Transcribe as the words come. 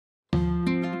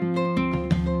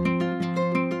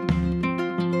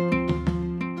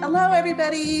Hello,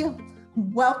 everybody.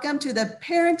 Welcome to the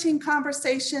parenting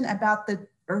conversation about the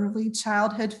early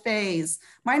childhood phase.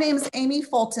 My name is Amy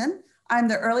Fulton. I'm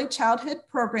the Early Childhood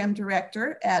Program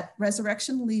Director at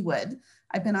Resurrection Leawood.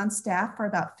 I've been on staff for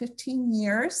about 15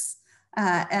 years,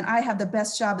 and I have the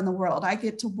best job in the world. I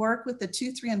get to work with the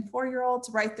 2, 3, and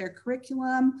 4-year-olds, write their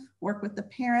curriculum, work with the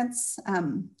parents.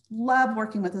 Love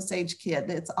working with this age kid.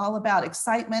 It's all about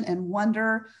excitement and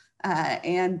wonder.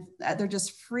 And they're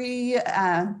just free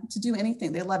to do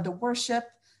anything. They love to worship,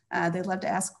 they love to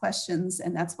ask questions,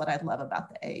 and that's what I love about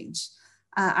the age.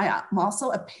 I'm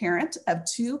also a parent of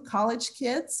 2 college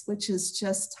kids, which is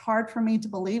just hard for me to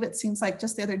believe. It seems like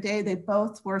just the other day, they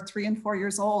both were 3 and 4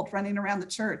 years old running around the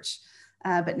church,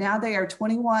 but now they are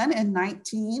 21 and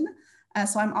 19.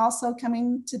 So I'm also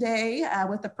coming today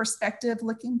with a perspective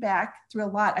looking back through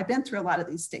a lot. I've been through a lot of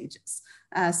these stages.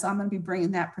 So I'm going to be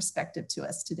bringing that perspective to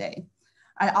us today.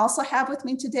 I also have with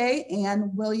me today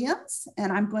Ann Williams,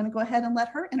 and I'm going to go ahead and let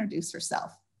her introduce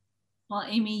herself. Well,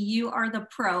 Amy, you are the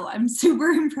pro. I'm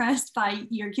super impressed by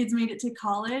your kids made it to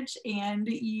college and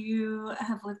you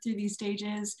have lived through these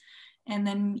stages. And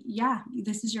then, yeah,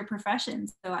 this is your profession.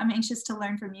 So I'm anxious to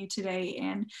learn from you today.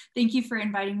 And thank you for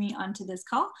inviting me onto this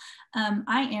call.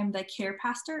 I am the care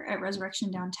pastor at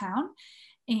Resurrection Downtown.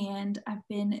 And I've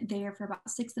been there for about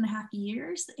 6.5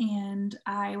 years, and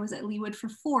I was at Leawood for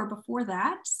 4 before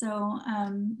that. So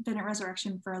been at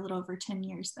Resurrection for a little over 10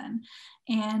 years then.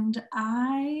 And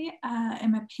I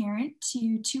am a parent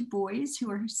to 2 boys who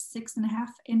are 6.5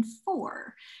 and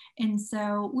 4. And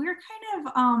so we're kind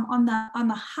of on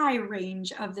the high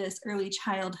range of this early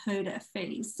childhood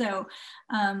phase. So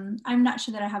I'm not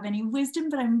sure that I have any wisdom,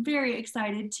 but I'm very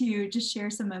excited to just share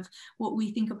some of what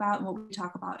we think about and what we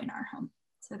talk about in our home.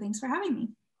 So thanks for having me.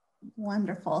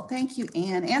 Wonderful. Thank you,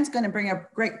 Ann. Ann's going to bring a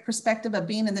great perspective of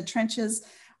being in the trenches,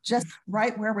 just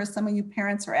right where some of you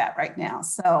parents are at right now.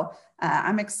 So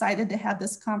I'm excited to have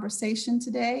this conversation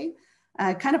today.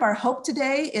 Kind of our hope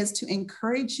today is to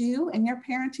encourage you in your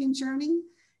parenting journey.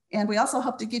 And we also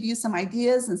hope to give you some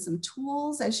ideas and some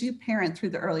tools as you parent through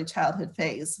the early childhood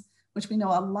phase, which we know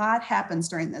a lot happens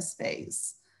during this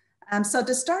phase. So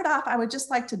to start off, I would just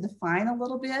like to define a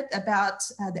little bit about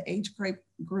the age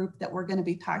group that we're going to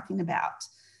be talking about.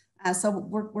 So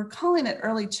we're calling it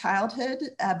early childhood,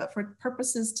 but for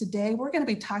purposes today, we're going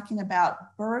to be talking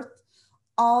about birth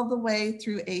all the way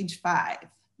through age 5.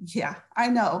 Yeah, I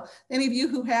know. Any of you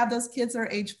who have those kids that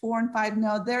are age 4 and 5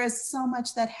 know there is so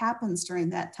much that happens during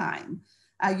that time.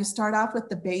 You start off with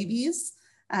the babies.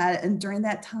 And during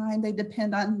that time, they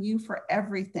depend on you for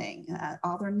everything.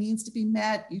 All their needs to be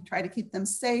met. You try to keep them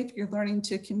safe. You're learning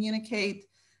to communicate.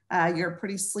 You're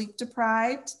pretty sleep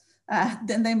deprived.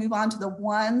 Then they move on to the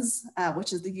ones,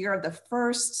 which is the year of the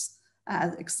firsts.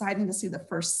 Exciting to see the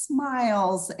first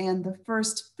smiles and the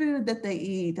first food that they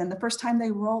eat and the first time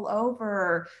they roll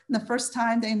over and the first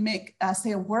time they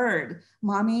say a word.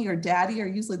 Mommy or daddy are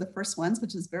usually the first ones,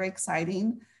 which is very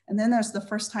exciting. And then there's the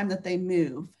first time that they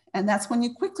move. And that's when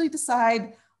you quickly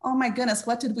decide, oh my goodness,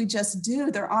 what did we just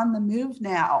do? They're on the move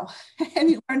now.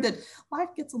 And you learn that life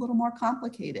gets a little more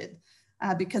complicated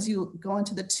because you go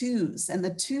into the 2s, and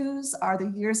the 2s are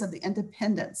the years of the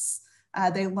independence.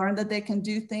 They learn that they can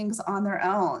do things on their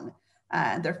own.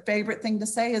 Their favorite thing to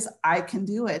say is, I can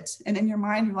do it. And in your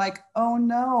mind, you're like, oh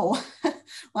no, well,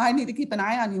 I need to keep an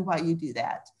eye on you while you do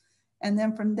that. And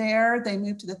then from there, they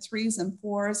move to the 3s and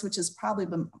 4s, which is probably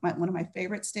one of my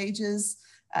favorite stages.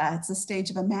 It's a stage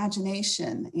of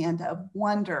imagination and of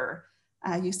wonder.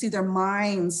 You see their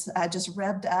minds just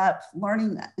revved up,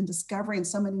 learning and discovering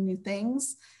so many new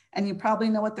things. And you probably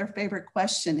know what their favorite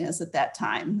question is at that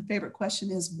time. The favorite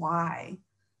question is why?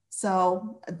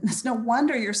 So it's no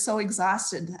wonder you're so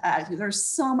exhausted. There's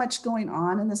so much going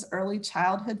on in this early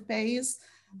childhood phase.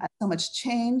 So much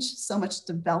change, so much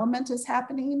development is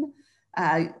happening.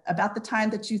 About the time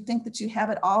that you think that you have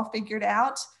it all figured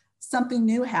out, something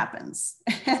new happens,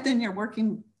 and then you're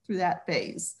working through that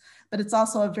phase. But it's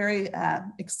also a very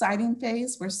exciting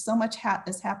phase where so much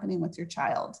is happening with your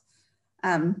child.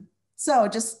 So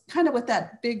just kind of with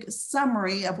that big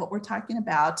summary of what we're talking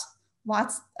about,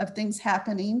 lots of things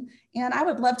happening. And I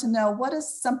would love to know, what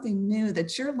is something new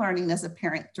that you're learning as a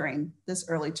parent during this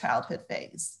early childhood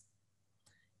phase?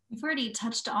 You've already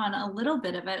touched on a little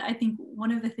bit of it. I think one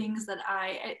of the things that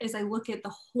as I look at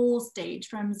the whole stage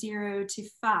from 0 to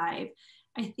 5,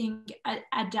 I think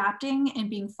adapting and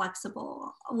being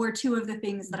flexible were 2 of the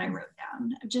things that I wrote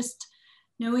down. Just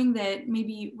knowing that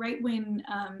maybe right when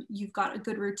you've got a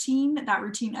good routine, that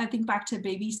routine, I think back to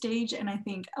baby stage and I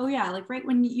think, oh yeah, like right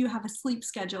when you have a sleep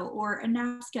schedule or a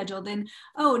nap schedule, then,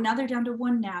 oh, now they're down to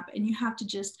one nap and you have to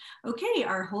just, okay,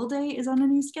 our whole day is on a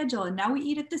new schedule and now we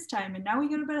eat at this time and now we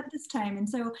go to bed at this time. And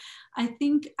so I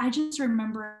think I just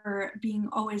remember being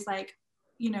always like,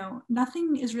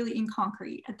 nothing is really in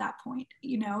concrete at that point,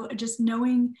 just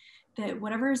knowing that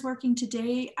whatever is working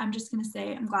today, I'm just going to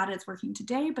say, I'm glad it's working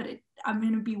today, but I'm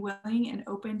going to be willing and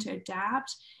open to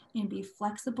adapt and be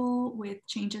flexible with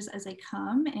changes as they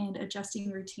come and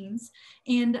adjusting routines.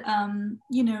 And,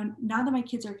 now that my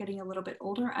kids are getting a little bit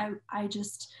older, I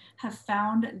just have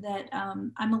found that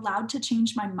I'm allowed to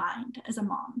change my mind as a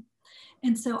mom.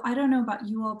 And so I don't know about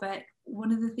you all, but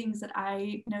one of the things that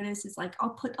I notice is like,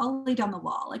 I'll lay down the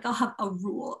law, like I'll have a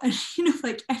rule and,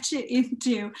 like etch it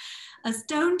into a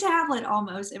stone tablet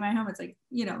almost in my home. It's like,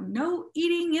 no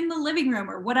eating in the living room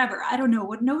or whatever. I don't know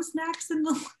what, no snacks in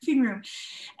the living room.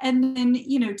 And then,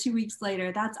 2 weeks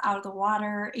later, that's out of the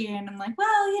water. And I'm like,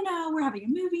 well, we're having a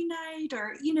movie night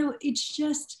or, it's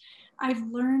just, I've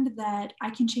learned that I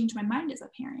can change my mind as a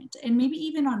parent and maybe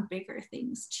even on bigger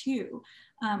things too.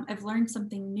 I've learned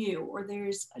something new or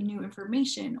there's a new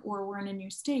information or we're in a new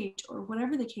stage or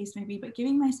whatever the case may be, but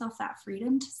giving myself that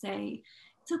freedom to say,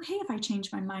 it's okay if I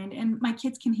change my mind and my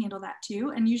kids can handle that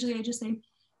too. And usually I just say,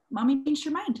 Mommy changed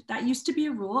your mind. That used to be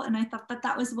a rule. And I thought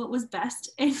that was what was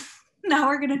best. And now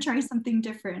we're going to try something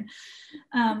different.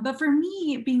 But for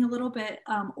me, being a little bit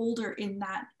older in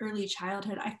that early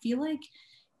childhood, I feel like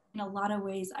in a lot of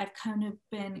ways, I've kind of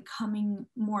been coming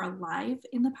more alive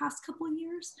in the past couple of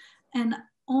years. And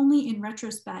only in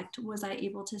retrospect was I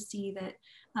able to see that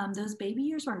those baby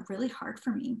years were really hard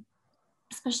for me,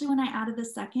 especially when I added the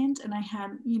second and I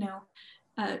had,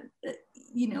 a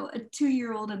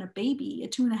 2-year-old and a baby, a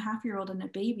 2.5-year-old and a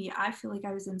baby. I feel like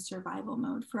I was in survival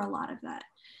mode for a lot of that.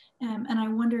 And I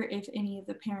wonder if any of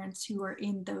the parents who are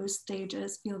in those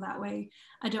stages feel that way.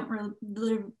 I don't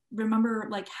really remember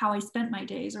like how I spent my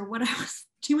days or what I was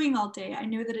doing all day. I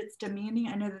know that it's demanding.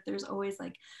 I know that there's always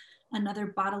like another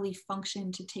bodily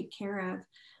function to take care of.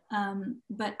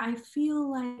 But I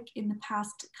feel like in the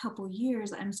past couple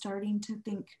years, I'm starting to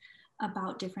think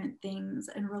about different things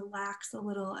and relax a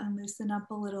little and loosen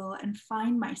up a little and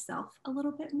find myself a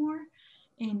little bit more.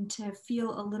 And to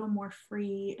feel a little more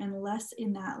free and less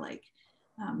in that like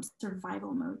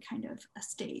survival mode kind of a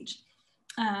stage.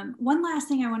 One last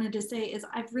thing I wanted to say is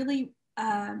I've really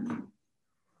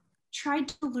tried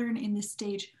to learn in this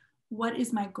stage, what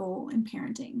is my goal in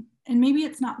parenting? And maybe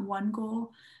it's not one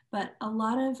goal, but a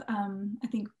lot of, I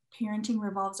think parenting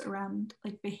revolves around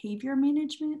like behavior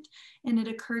management. And it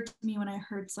occurred to me when I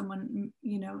heard someone,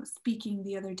 speaking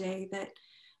the other day that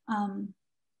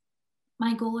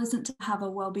my goal isn't to have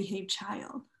a well-behaved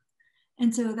child.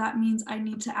 And so that means I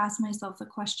need to ask myself the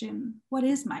question, what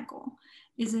is my goal?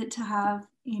 Is it to have,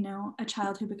 a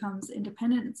child who becomes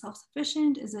independent and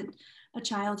self-sufficient? Is it a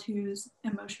child who's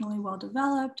emotionally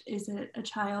well-developed? Is it a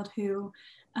child who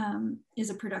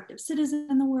is a productive citizen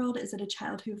in the world? Is it a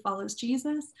child who follows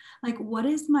Jesus? Like, what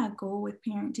is my goal with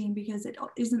parenting? Because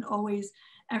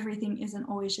everything isn't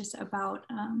always just about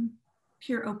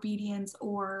pure obedience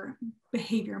or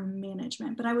behavior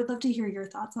management. But I would love to hear your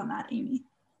thoughts on that, Amy.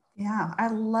 Yeah, I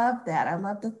love that. I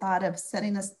love the thought of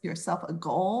setting yourself a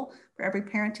goal for every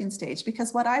parenting stage,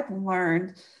 because what I've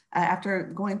learned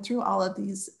after going through all of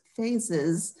these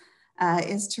phases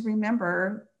is to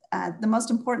remember the most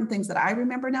important things that I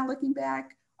remember now looking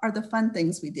back are the fun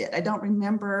things we did. I don't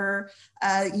remember,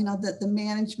 the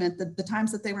management, the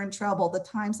times that they were in trouble, the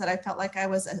times that I felt like I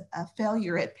was a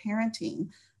failure at parenting.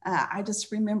 I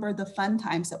just remember the fun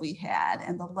times that we had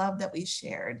and the love that we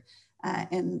shared.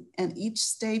 And each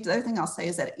stage, the other thing I'll say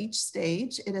is that at each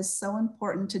stage, it is so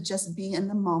important to just be in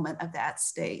the moment of that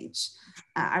stage.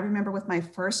 I remember with my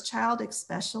first child,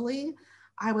 especially,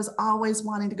 I was always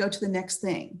wanting to go to the next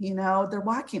thing. They're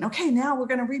walking, okay, now we're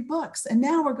going to read books and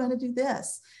now we're going to do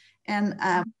this. And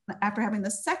after having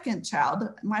the second child,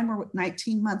 mine were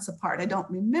 19 months apart. I don't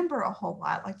remember a whole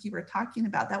lot like you were talking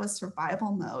about. That was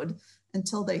survival mode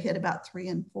until they hit about 3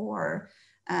 and 4.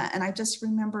 And I just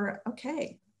remember,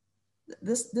 okay,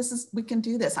 this is, we can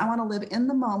do this. I want to live in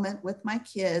the moment with my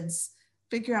kids,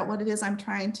 figure out what it is I'm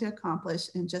trying to accomplish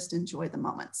and just enjoy the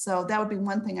moment. So that would be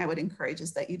one thing I would encourage,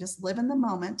 is that you just live in the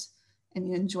moment and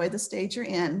you enjoy the stage you're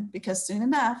in, because soon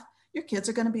enough, your kids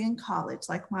are going to be in college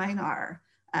like mine are.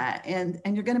 And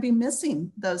you're going to be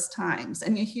missing those times.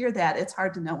 And you hear that it's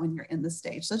hard to know when you're in the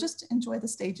stage. So just enjoy the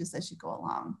stages as you go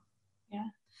along. Yeah.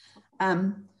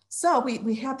 So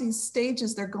we have these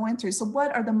stages they're going through. So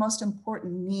what are the most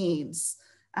important needs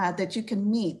that you can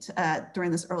meet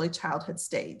during this early childhood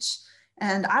stage.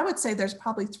 And I would say there's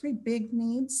probably 3 big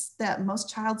needs that most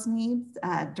childs need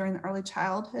during the early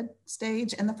childhood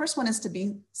stage. And the first one is to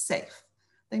be safe.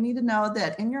 They need to know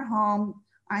that in your home,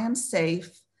 I am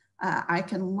safe. I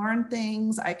can learn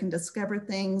things, I can discover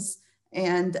things,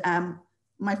 and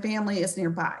my family is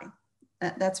nearby.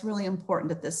 That's really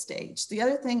important at this stage. The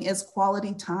other thing is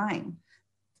quality time.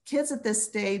 Kids at this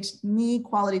stage need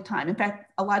quality time. In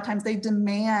fact, a lot of times they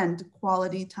demand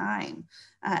quality time.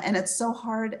 And it's so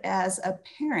hard as a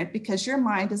parent because your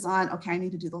mind is on, okay, I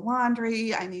need to do the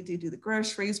laundry. I need to do the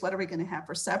groceries. What are we going to have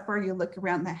for supper? You look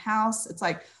around the house. It's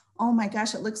like, oh my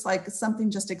gosh, it looks like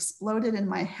something just exploded in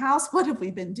my house. What have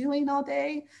we been doing all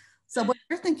day? So what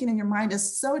you're thinking in your mind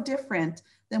is so different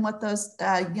than what those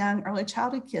young early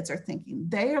childhood kids are thinking.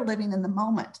 They are living in the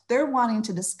moment. They're wanting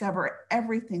to discover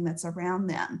everything that's around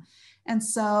them. And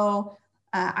so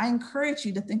I encourage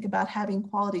you to think about having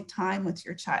quality time with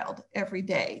your child every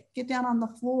day. Get down on the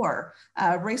floor,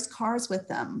 race cars with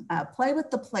them, play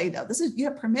with the Play-Doh. You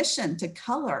have permission to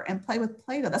color and play with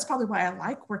Play-Doh. That's probably why I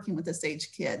like working with this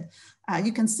age kid.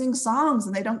 You can sing songs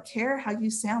and they don't care how you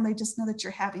sound. They just know that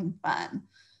you're having fun.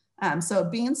 So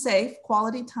being safe,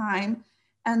 quality time.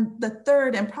 And the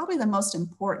third, and probably the most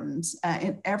important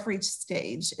in every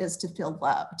stage, is to feel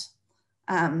loved.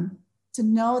 To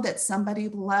know that somebody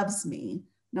loves me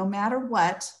no matter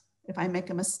what. If I make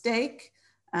a mistake,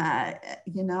 in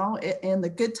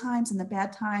the good times and the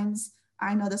bad times,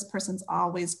 I know this person's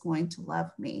always going to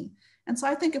love me. And so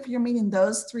I think if you're meeting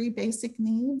those 3 basic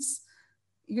needs,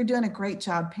 you're doing a great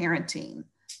job parenting.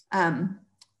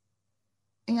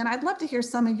 And I'd love to hear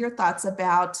some of your thoughts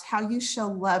about how you show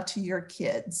love to your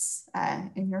kids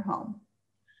in your home.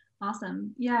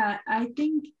 Awesome. Yeah, I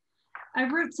think I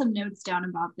wrote some notes down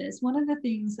about this. One of the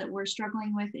things that we're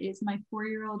struggling with is my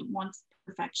 4-year-old wants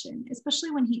perfection,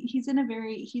 especially when he's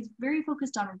very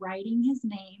focused on writing his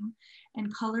name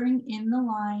and coloring in the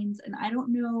lines. And I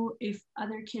don't know if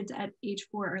other kids at age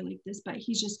 4 are like this, but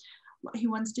he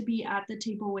wants to be at the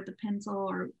table with a pencil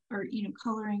or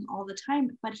coloring all the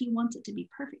time, but he wants it to be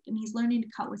perfect. And he's learning to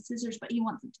cut with scissors, but he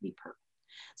wants it to be perfect.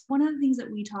 So one of the things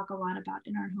that we talk a lot about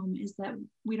in our home is that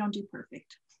we don't do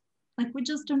perfect. Like, we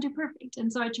just don't do perfect.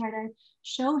 And so I try to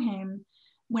show him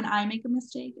when I make a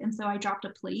mistake. And so I dropped a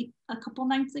plate a couple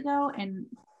nights ago and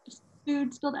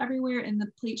food spilled everywhere and the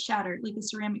plate shattered, like a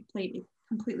ceramic plate. It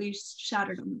completely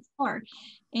shattered on the floor.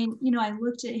 And, I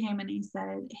looked at him and I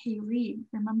said, hey, Reed,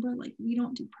 remember, like, we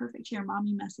don't do perfect here.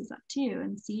 Mommy messes up too.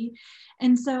 And see,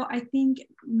 and so I think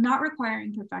not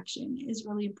requiring perfection is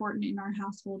really important in our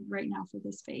household right now for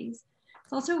this phase.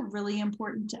 It's also really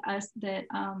important to us that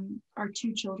our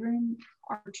 2 children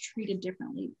are treated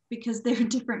differently because they're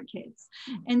different kids.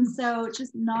 And so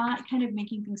just not kind of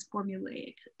making things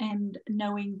formulaic and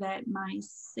knowing that my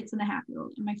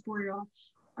 6.5-year-old and my 4-year-old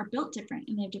are built different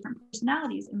and they have different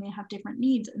personalities and they have different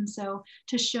needs. And so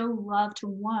to show love to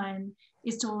one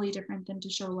is totally different than to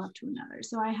show love to another.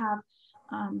 So I have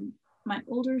my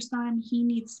older son, he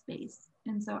needs space.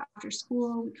 And so after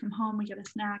school, we come home, we get a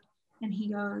snack, and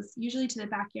he goes usually to the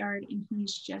backyard and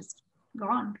he's just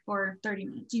gone for 30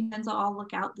 minutes. And so I'll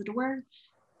look out the door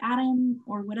at him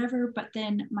or whatever. But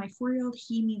then my 4-year-old,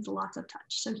 he needs lots of touch.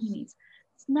 So he needs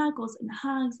snuggles and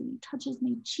hugs and he touches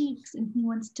my cheeks and he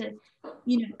wants to,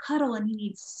 cuddle and he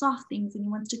needs soft things and he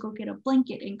wants to go get a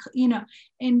blanket and,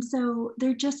 and so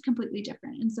they're just completely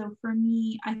different. And so for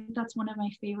me, I think that's one of my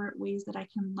favorite ways that I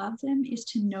can love them is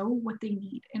to know what they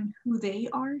need and who they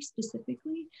are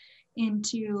specifically and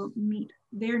to meet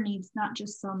their needs, not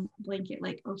just some blanket,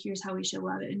 like, oh, here's how we should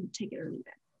love it and take it or leave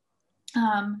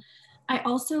it. I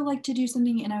also like to do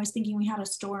something, and I was thinking we had a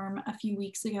storm a few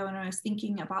weeks ago, and I was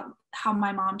thinking about how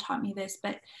my mom taught me this,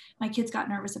 but my kids got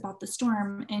nervous about the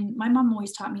storm, and my mom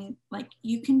always taught me, like,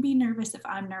 you can be nervous if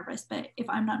I'm nervous, but if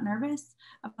I'm not nervous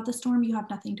about the storm, you have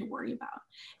nothing to worry about.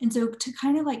 And so to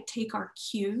kind of like take our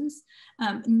cues,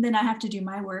 and then I have to do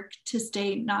my work to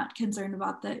stay not concerned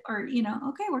about okay,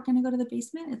 we're going to go to the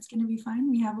basement. It's going to be fine.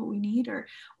 We have what we need or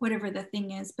whatever the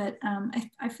thing is. But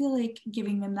I feel like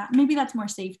giving them that, maybe that's more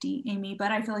safety, Amy,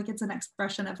 but I feel like it's an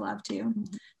expression of love too.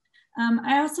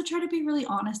 I also try to be really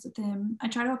honest with him. I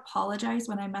try to apologize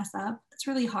when I mess up. It's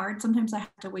really hard. Sometimes I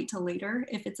have to wait till later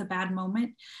if it's a bad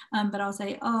moment. But I'll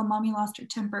say, oh, mommy lost her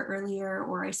temper earlier,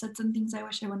 or I said some things I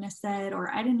wish I wouldn't have said,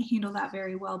 or I didn't handle that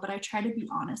very well, but I try to be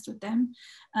honest with them.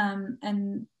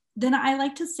 And then I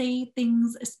like to say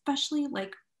things, especially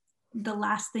like the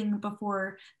last thing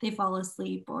before they fall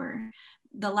asleep or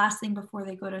the last thing before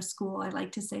they go to school. I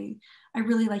like to say, I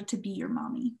really like to be your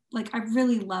mommy. Like, I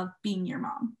really love being your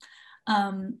mom.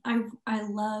 I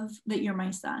love that you're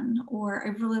my son, or I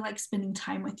really like spending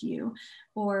time with you,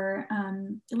 or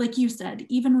like you said,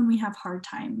 even when we have hard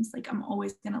times, like I'm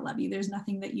always going to love you. There's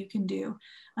nothing that you can do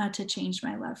to change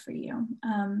my love for you.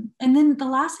 And then the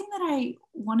last thing that I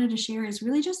wanted to share is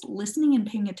really just listening and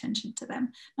paying attention to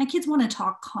them. My kids want to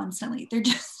talk constantly. They're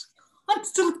just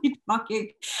constantly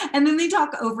talking, and then they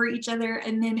talk over each other.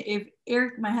 And then if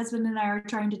Eric, my husband, and I are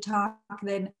trying to talk,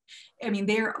 then I mean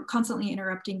they're constantly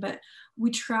interrupting, but we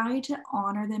try to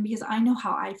honor them, because I know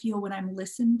how I feel when I'm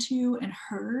listened to and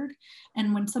heard,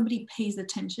 and when somebody pays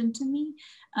attention to me,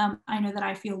 I know that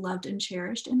I feel loved and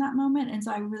cherished in that moment. And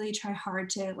so I really try hard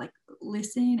to like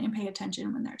listen and pay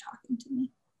attention when they're talking to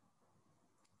me.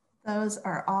 Those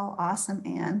are all awesome,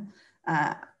 Anne.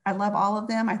 I love all of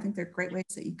them. I think they're great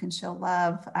ways that you can show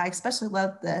love. I especially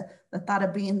love the thought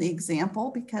of being the example,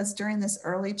 because during this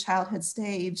early childhood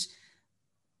stage,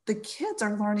 the kids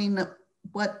are learning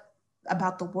what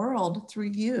about the world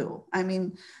through you. I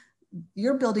mean,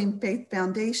 you're building faith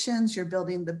foundations, you're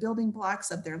building the building blocks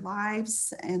of their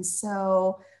lives. And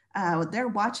so they're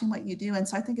watching what you do. And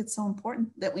so I think it's so important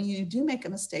that when you do make a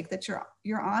mistake, that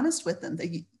you're honest with them, that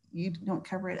you don't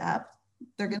cover it up.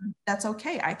 That's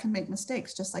okay. I can make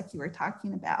mistakes, just like you were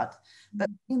talking about. But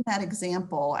being that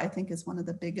example, I think, is one of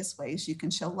the biggest ways you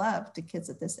can show love to kids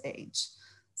at this age.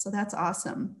 So that's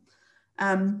awesome.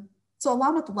 So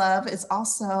along with love is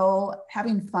also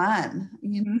having fun.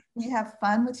 You have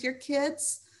fun with your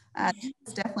kids.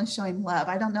 It's definitely showing love.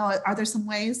 I don't know, are there some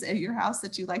ways at your house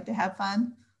that you like to have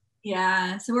fun?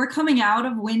 Yeah, so we're coming out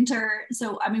of winter.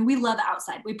 So, I mean, we love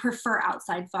outside. We prefer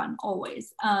outside fun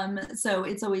always. So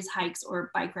it's always hikes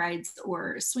or bike rides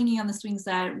or swinging on the swing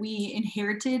set. We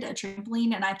inherited a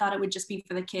trampoline, and I thought it would just be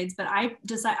for the kids, but I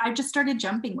just started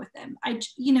jumping with them.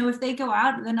 If they go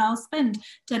out, then I'll spend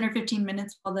 10 or 15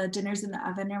 minutes while the dinner's in the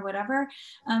oven or whatever,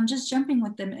 just jumping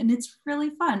with them. And it's really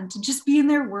fun to just be in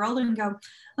their world and go,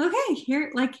 okay,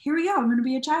 here we go. I'm going to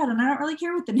be a child, and I don't really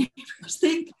care what the neighbors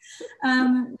think.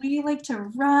 We like to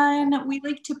run. We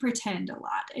like to pretend a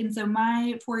lot. And so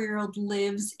my 4-year-old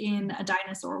lives in a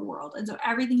dinosaur world. And so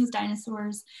everything is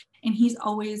dinosaurs. And he's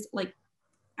always like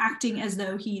acting as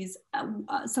though he's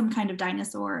some kind of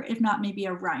dinosaur, if not maybe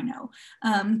a rhino.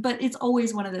 But it's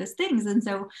always one of those things. And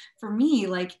so for me,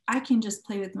 like, I can just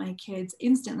play with my kids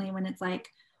instantly when it's like,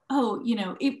 oh,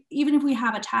 even if we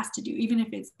have a task to do, even if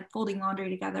it's like folding laundry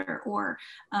together or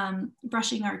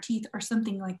brushing our teeth or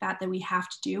something like that we have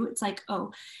to do, it's like,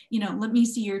 oh, let me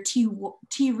see your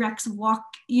T-Rex walk,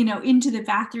 into the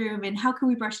bathroom, and how can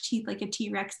we brush teeth like a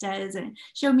T-Rex does, and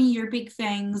show me your big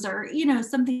fangs, or,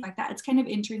 something like that. It's kind of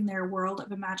entering their world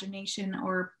of imagination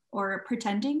or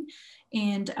pretending,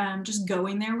 and just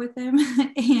going there with them.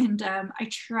 And I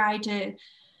try to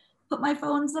put my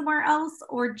phone somewhere else,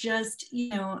 or just,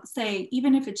 say,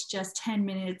 even if it's just 10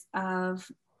 minutes of,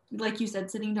 like you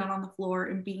said, sitting down on the floor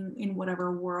and being in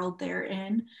whatever world they're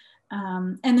in.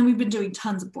 And then we've been doing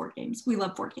tons of board games. We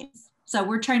love board games. So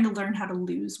we're trying to learn how to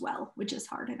lose well, which is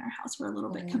hard in our house. We're a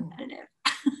little bit competitive.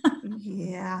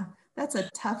 Yeah, that's a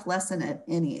tough lesson at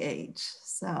any age.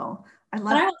 So I love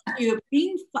but I will tell you,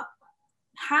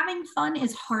 having fun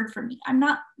is hard for me. I'm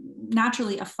not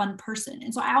naturally a fun person.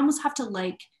 And so I almost have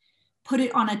to put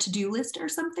it on a to-do list or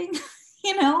something,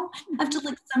 I have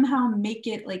to somehow make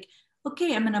it like,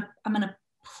 okay, I'm gonna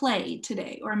play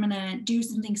today, or I'm gonna do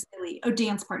something silly. Oh,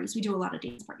 dance parties. We do a lot of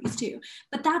dance parties too.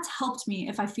 But that's helped me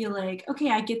if I feel like, okay,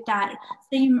 I get that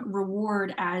same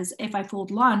reward as if I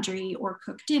fold laundry or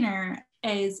cook dinner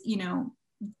as,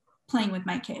 playing with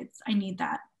my kids. I need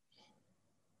that.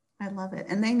 I love it.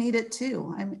 And they need it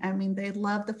too. I mean, they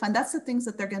love the fun. That's the things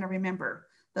that they're going to remember.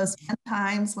 Those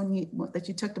times that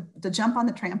you took to jump on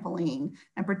the trampoline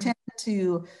and pretend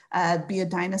to be a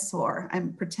dinosaur.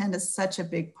 And pretend is such a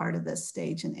big part of this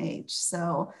stage and age.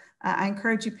 So I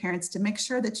encourage you parents to make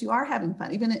sure that you are having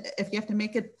fun, even if you have to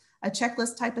make it a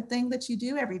checklist type of thing that you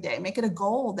do every day. Make it a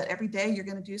goal that every day you're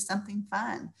going to do something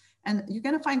fun. And you're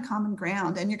going to find common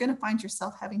ground, and you're going to find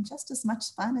yourself having just as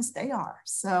much fun as they are.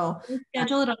 So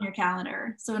schedule it on your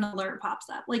calendar so an alert pops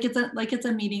up, like it's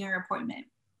a meeting or appointment.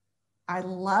 I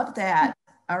love that.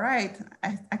 All right.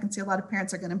 I can see a lot of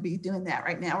parents are going to be doing that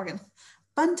right now. We're going to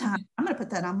fun time. I'm going to put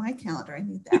that on my calendar. I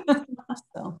need that.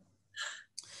 So,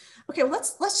 okay, well,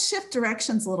 let's shift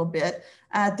directions a little bit.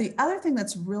 The other thing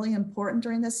that's really important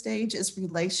during this stage is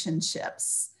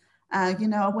relationships.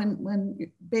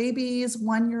 When babies,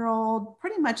 1-year-old,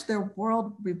 pretty much their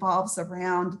world revolves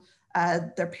around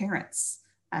their parents.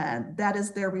 That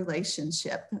is their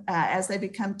relationship. As they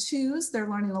become 2s, they're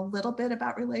learning a little bit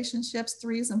about relationships.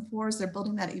 3s and 4s, they're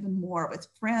building that even more with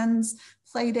friends,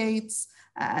 play dates.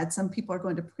 Some people are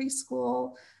going to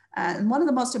preschool. And one of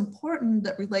the most important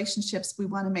relationships we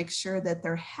want to make sure that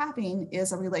they're having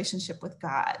is a relationship with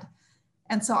God.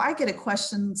 And so I get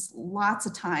questions lots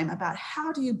of time about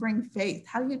how do you bring faith?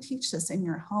 How do you teach this in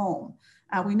your home?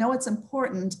 We know it's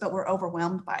important, but we're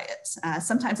overwhelmed by it.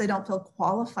 Sometimes they don't feel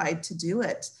qualified to do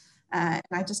it. And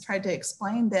I just tried to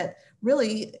explain that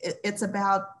really it's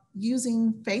about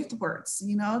using faith words,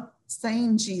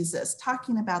 saying Jesus,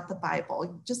 talking about the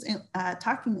Bible, just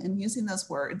talking and using those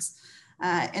words.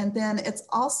 And then it's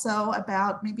also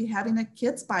about maybe having a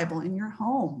kid's Bible in your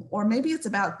home, or maybe it's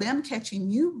about them catching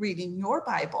you reading your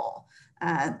Bible.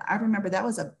 I remember that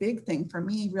was a big thing for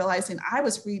me, realizing I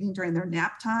was reading during their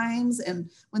nap times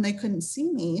and when they couldn't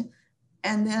see me.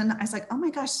 And then I was like, oh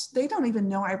my gosh, they don't even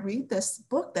know I read this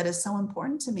book that is so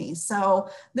important to me. So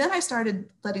then I started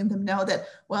letting them know that,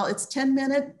 well, it's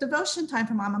 10-minute devotion time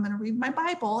for Mom. I'm going to read my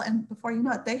Bible. And before you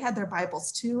know it, they had their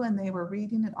Bibles too, and they were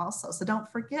reading it also. So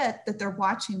don't forget that they're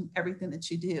watching everything that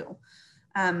you do.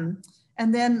 And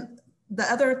then the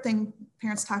other thing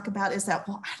parents talk about is that,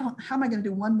 well, how am I going to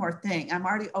do one more thing? I'm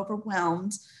already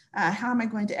overwhelmed. How am I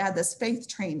going to add this faith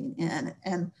training in?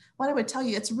 And what I would tell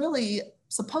you, it's really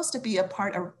supposed to be a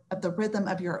part of the rhythm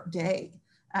of your day.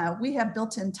 We have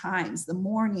built-in times, the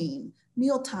morning,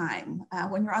 mealtime,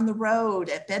 when you're on the road,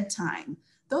 at bedtime.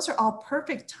 Those are all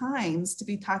perfect times to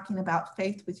be talking about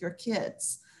faith with your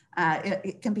kids.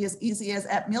 It can be as easy as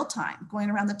at mealtime, going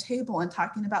around the table and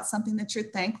talking about something that you're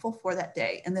thankful for that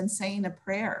day, and then saying a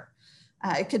prayer.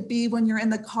 It could be when you're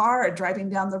in the car driving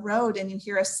down the road and you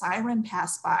hear a siren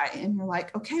pass by and you're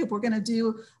like, okay, we're going to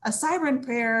do a siren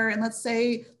prayer. And let's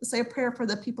say a prayer for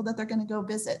the people that they're going to go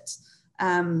visit.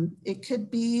 It could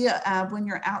be when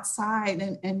you're outside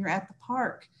and you're at the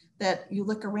park, that you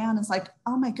look around and it's like,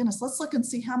 oh my goodness, let's look and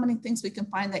see how many things we can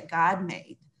find that God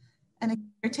made. And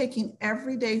you're taking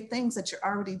everyday things that you're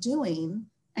already doing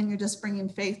and you're just bringing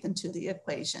faith into the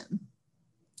equation.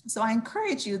 So I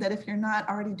encourage you that if you're not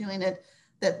already doing it,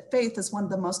 that faith is one of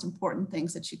the most important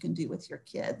things that you can do with your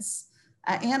kids.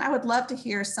 And I would love to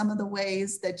hear some of the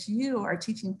ways that you are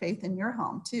teaching faith in your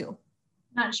home too.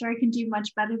 Not sure I can do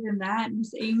much better than that,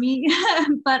 Miss Amy,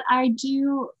 but I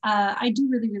do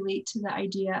really relate to the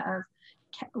idea of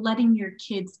letting your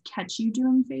kids catch you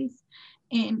doing faith.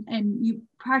 And you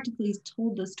practically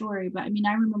told the story, but I mean,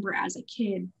 I remember as a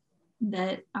kid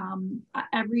that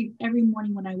every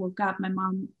morning when I woke up, my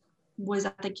mom was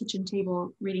at the kitchen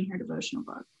table reading her devotional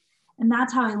book. And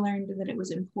that's how I learned that it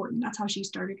was important. That's how she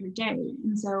started her day.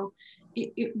 And so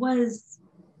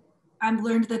I've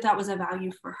learned that was a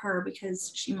value for her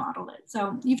because she modeled it.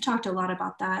 So you've talked a lot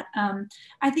about that.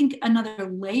 I think another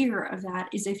layer of that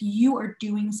is if you are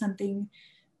doing something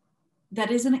that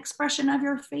is an expression of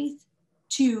your faith,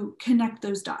 to connect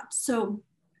those dots. So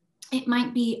it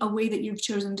might be a way that you've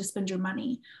chosen to spend your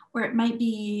money, or it might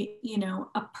be,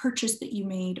 a purchase that you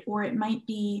made, or it might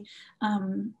be, a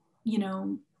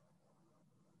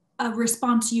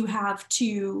response you have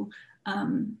to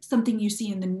something you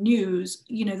see in the news,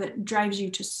 that drives you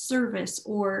to service,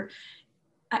 or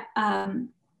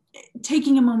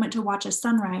taking a moment to watch a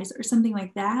sunrise or something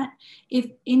like that. If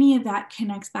any of that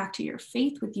connects back to your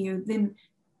faith with you, then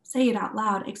say it out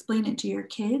loud, explain it to your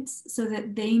kids so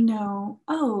that they know,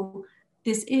 oh,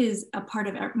 this is a part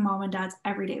of mom and dad's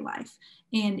everyday life.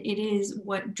 And it is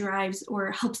what drives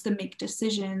or helps them make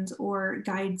decisions or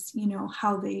guides,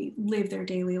 how they live their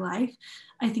daily life.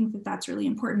 I think that that's really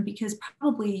important because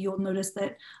probably you'll notice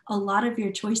that a lot of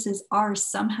your choices are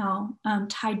somehow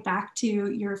tied back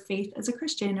to your faith as a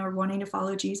Christian or wanting to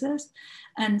follow Jesus.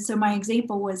 And so my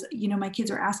example was, my kids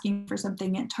were asking for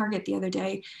something at Target the other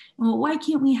day. Well, why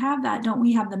can't we have that? Don't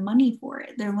we have the money for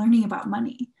it? They're learning about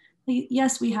money.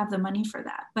 Yes, we have the money for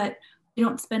that, but we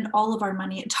don't spend all of our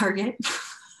money at Target,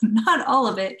 not all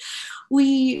of it.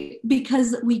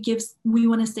 Because we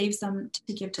want to save some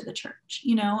to give to the church,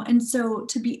 and so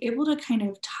to be able to kind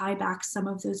of tie back some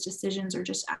of those decisions or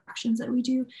just actions that we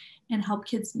do and help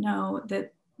kids know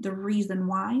that the reason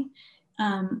why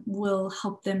will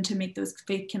help them to make those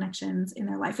faith connections in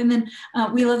their life. And then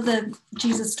we love the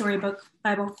Jesus Storybook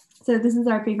Bible. So this is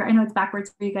our favorite. I know it's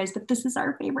backwards for you guys, but this is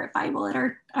our favorite Bible at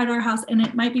our house. And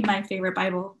it might be my favorite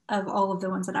Bible of all of the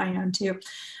ones that I own too.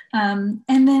 And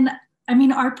then,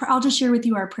 I'll just share with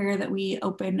you our prayer that we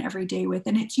open every day with.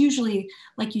 And it's usually,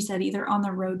 like you said, either on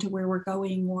the road to where we're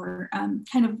going or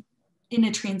kind of in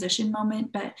a transition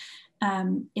moment. But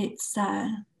it's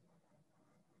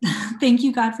thank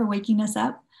you, God, for waking us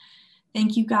up.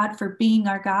 Thank you, God, for being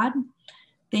our God.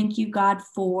 thank you, God,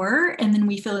 for, and then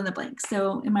we fill in the blanks.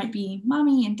 So it might be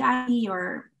mommy and daddy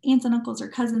or aunts and uncles or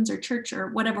cousins or church or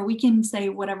whatever. We can say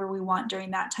whatever we want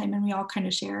during that time, and we all kind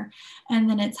of share. And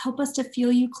then it's help us to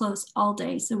feel you close all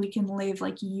day so we can live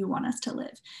like you want us to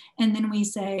live. And then we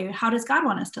say, how does God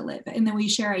want us to live? And then we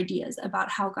share ideas about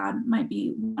how God might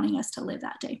be wanting us to live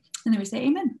that day. And then we say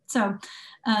amen. So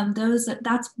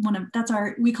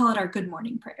we call it our good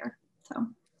morning prayer. So.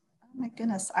 Oh my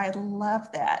goodness, I love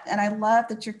that. And I love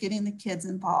that you're getting the kids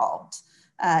involved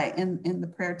in the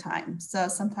prayer time. So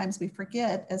sometimes we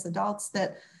forget as adults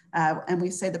that, and we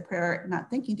say the prayer, not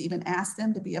thinking to even ask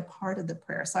them to be a part of the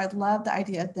prayer. So I love the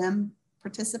idea of them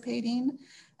participating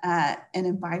and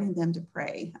inviting them to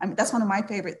pray. I mean, that's one of my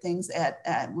favorite things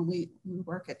when we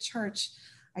work at church.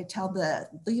 I tell the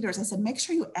leaders, I said, make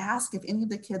sure you ask if any of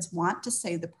the kids want to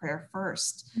say the prayer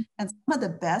first. And some of the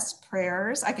best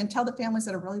prayers, I can tell the families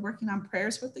that are really working on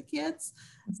prayers with the kids,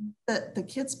 the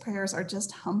kids' prayers are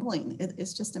just humbling.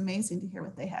 It's just amazing to hear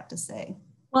what they have to say.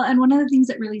 Well, and one of the things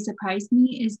that really surprised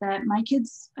me is that my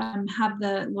kids have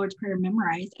the Lord's Prayer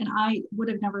memorized, and I would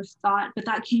have never thought, but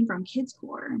that came from Kids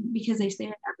Corps because they say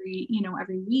it every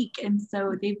week, and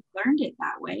so they've learned it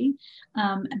that way.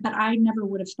 But I never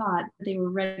would have thought that they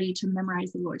were ready to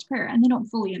memorize the Lord's Prayer, and they don't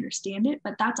fully understand it,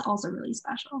 but that's also really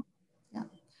special. Yeah,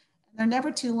 they're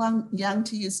never too young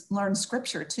to learn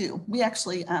scripture too. We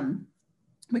actually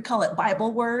we call it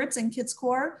Bible words in Kids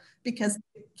Corps because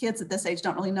kids at this age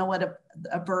don't really know what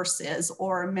a verse is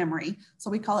or a memory.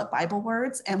 So we call it Bible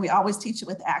words, and we always teach it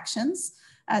with actions.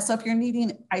 So if you're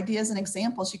needing ideas and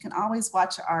examples, you can always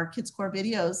watch our Kids Corps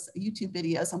videos, YouTube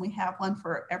videos, and we have one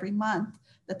for every month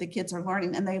that the kids are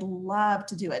learning, and they love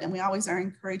to do it. And we always are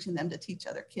encouraging them to teach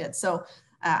other kids. So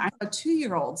I know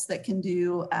 2-year-olds that can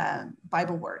do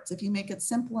Bible words if you make it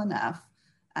simple enough.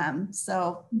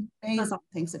 So amazing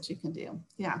things that you can do.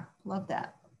 Yeah, love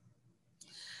that.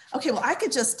 Okay, well, I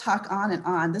could just talk on and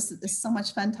on. This is so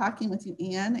much fun talking with you,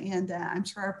 Ann, and I'm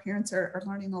sure our parents are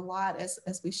learning a lot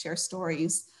as we share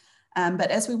stories. But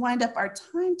as we wind up our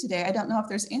time today, I don't know if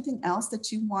there's anything else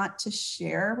that you want to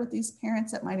share with these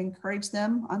parents that might encourage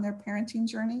them on their parenting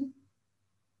journey.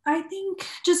 I think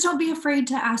just don't be afraid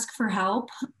to ask for help.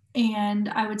 And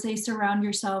I would say surround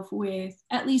yourself with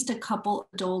at least a couple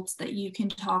adults that you can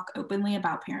talk openly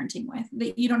about parenting with,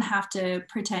 that you don't have to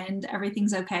pretend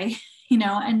everything's okay, and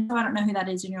I don't know who that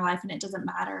is in your life and it doesn't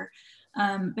matter.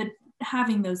 But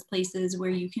having those places where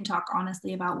you can talk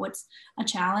honestly about what's a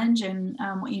challenge and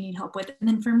what you need help with. And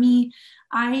then for me,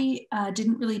 I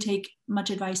didn't really take much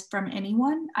advice from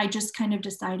anyone. I just kind of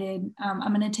decided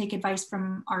I'm going to take advice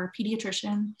from our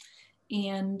pediatrician.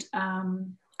 And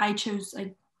I chose,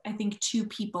 I think, 2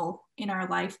 people in our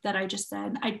life that I just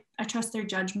said, I trust their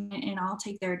judgment and I'll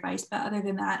take their advice. But other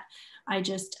than that, I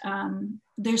just,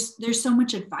 there's so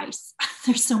much advice.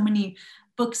 There's so many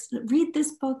books, read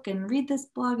this book and read this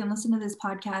blog and listen to this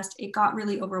podcast. It got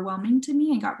really overwhelming to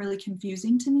me and got really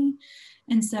confusing to me.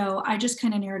 And so I just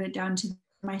kind of narrowed it down to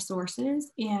my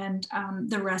sources, and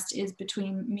the rest is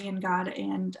between me and God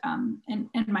and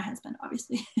my husband,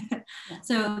 obviously. Yeah.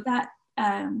 So that,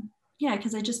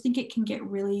 because I just think it can get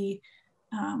really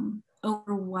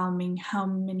overwhelming how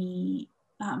many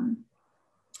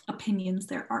opinions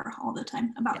there are all the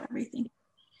time about everything.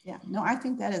 Yeah, no, I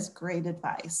think that is great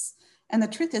advice. And the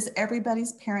truth is,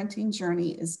 everybody's parenting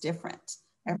journey is different.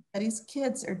 Everybody's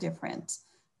kids are different.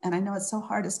 And I know it's so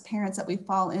hard as parents that we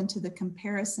fall into the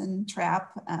comparison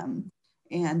trap.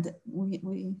 And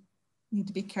we need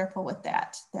to be careful with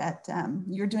that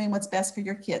you're doing what's best for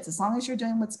your kids. As long as you're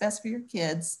doing what's best for your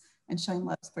kids and showing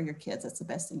love for your kids, that's the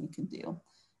best thing you can do.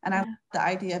 And I love the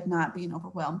idea of not being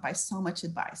overwhelmed by so much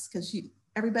advice, because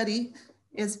everybody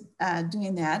is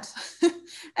doing that.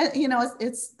 And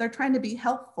they're trying to be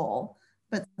helpful,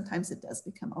 but sometimes it does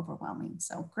become overwhelming.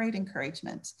 So great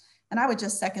encouragement. And I would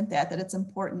just second that it's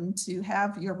important to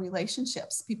have your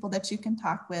relationships, people that you can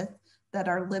talk with that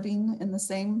are living in the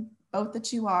same boat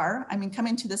that you are. I mean,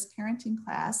 coming to this parenting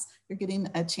class, you're getting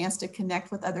a chance to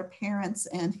connect with other parents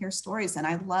and hear stories. And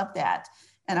I love that.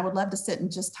 And I would love to sit and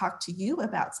just talk to you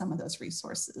about some of those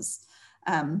resources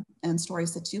and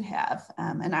stories that you have.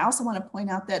 And I also want to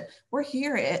point out that we're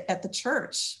here at the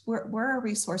church. We're a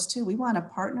resource too. We want to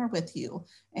partner with you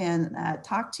and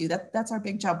talk to you. That's our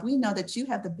big job. We know that you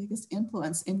have the biggest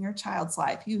influence in your child's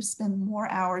life. You spend more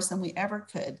hours than we ever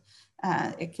could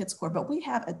at Kids Corps, but we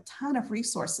have a ton of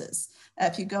resources.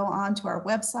 If you go on to our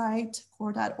website,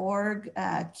 corps.org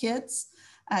kids,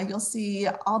 you'll see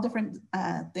all different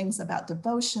things about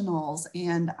devotionals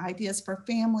and ideas for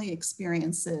family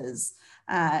experiences.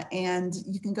 And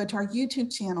you can go to our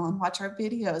YouTube channel and watch our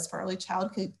videos for early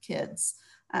childhood kids.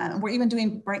 We're even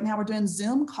doing, right now we're doing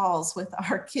Zoom calls with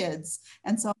our kids.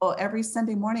 And so every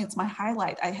Sunday morning, it's my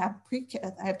highlight. I have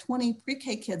 20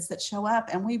 pre-K kids that show up,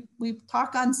 and we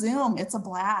talk on Zoom. It's a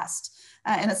blast.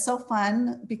 And it's so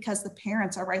fun because the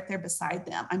parents are right there beside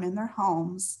them. I'm in their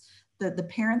homes. The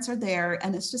parents are there,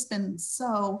 and it's just been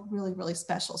so really, really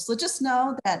special. So just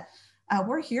know that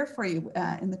we're here for you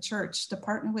in the church to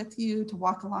partner with you, to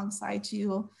walk alongside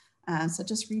you. So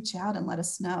just reach out and let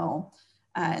us know.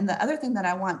 And the other thing that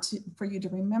I want for you to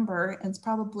remember, and it's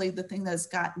probably the thing that has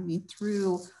gotten me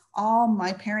through all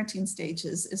my parenting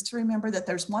stages, is to remember that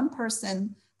there's one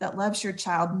person that loves your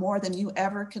child more than you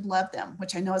ever could love them,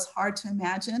 which I know is hard to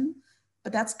imagine,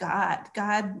 but that's God.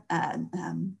 God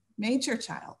made your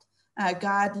child.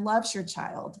 God loves your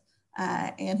child,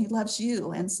 and he loves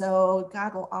you. And so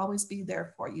God will always be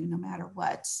there for you no matter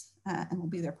what, and will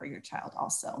be there for your child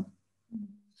also.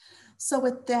 So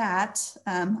with that,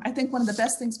 I think one of the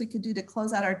best things we could do to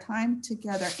close out our time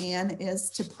together, Anne, is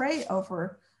to pray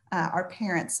over our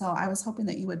parents. So I was hoping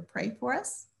that you would pray for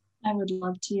us. I would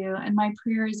love to. And my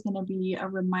prayer is going to be a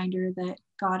reminder that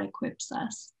God equips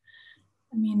us.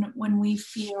 I mean, when we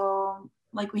feel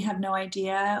like we have no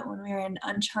idea, when we're in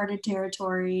uncharted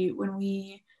territory, when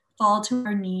we fall to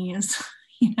our knees,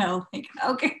 like,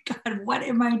 okay, God, what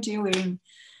am I doing?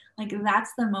 Like,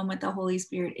 that's the moment the Holy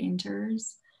Spirit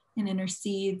enters and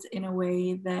intercedes in a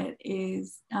way that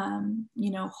is,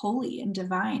 holy and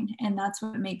divine. And that's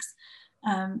what makes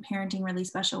parenting really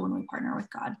special when we partner with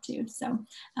God too. So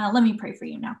let me pray for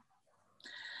you now.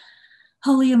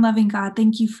 Holy and loving God,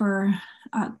 thank you for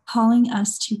calling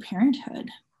us to parenthood.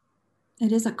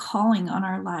 It is a calling on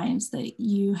our lives that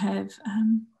you have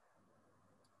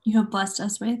blessed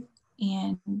us with,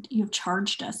 and you have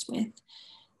charged us with.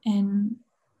 And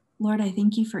Lord, I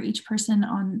thank you for each person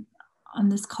on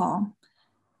this call,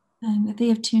 and that they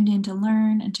have tuned in to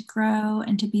learn and to grow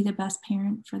and to be the best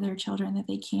parent for their children that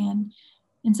they can.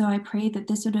 And so I pray that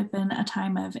this would have been a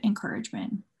time of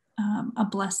encouragement, a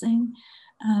blessing.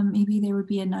 Maybe there would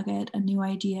be a nugget, a new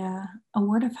idea, a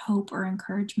word of hope or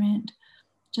encouragement,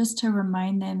 just to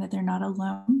remind them that they're not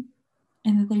alone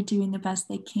and that they're doing the best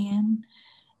they can,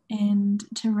 and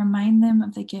to remind them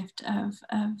of the gift of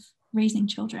raising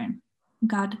children.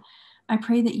 God, I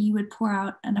pray that you would pour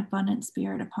out an abundant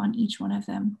spirit upon each one of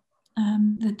them,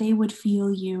 that they would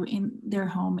feel you in their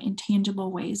home in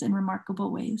tangible ways and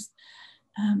remarkable ways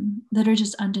that are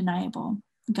just undeniable,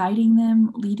 guiding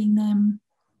them, leading them,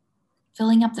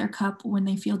 filling up their cup when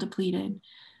they feel depleted,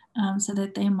 so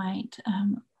that they might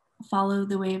follow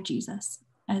the way of Jesus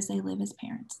as they live as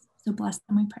parents. So bless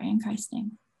them, we pray in Christ's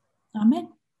name. Amen.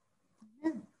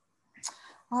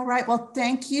 All right, well,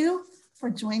 thank you for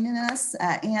joining us.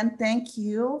 And thank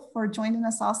you for joining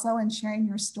us also and sharing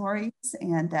your stories.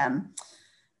 And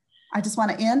I just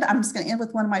want to end. I'm just going to end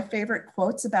with one of my favorite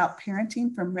quotes about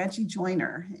parenting from Reggie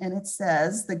Joiner. And it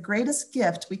says, "The greatest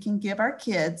gift we can give our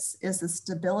kids is the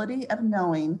stability of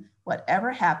knowing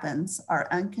whatever happens, our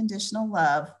unconditional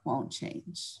love won't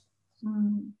change."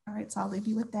 All right, so I'll leave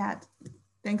you with that.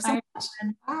 Thanks so much.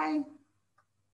 Bye.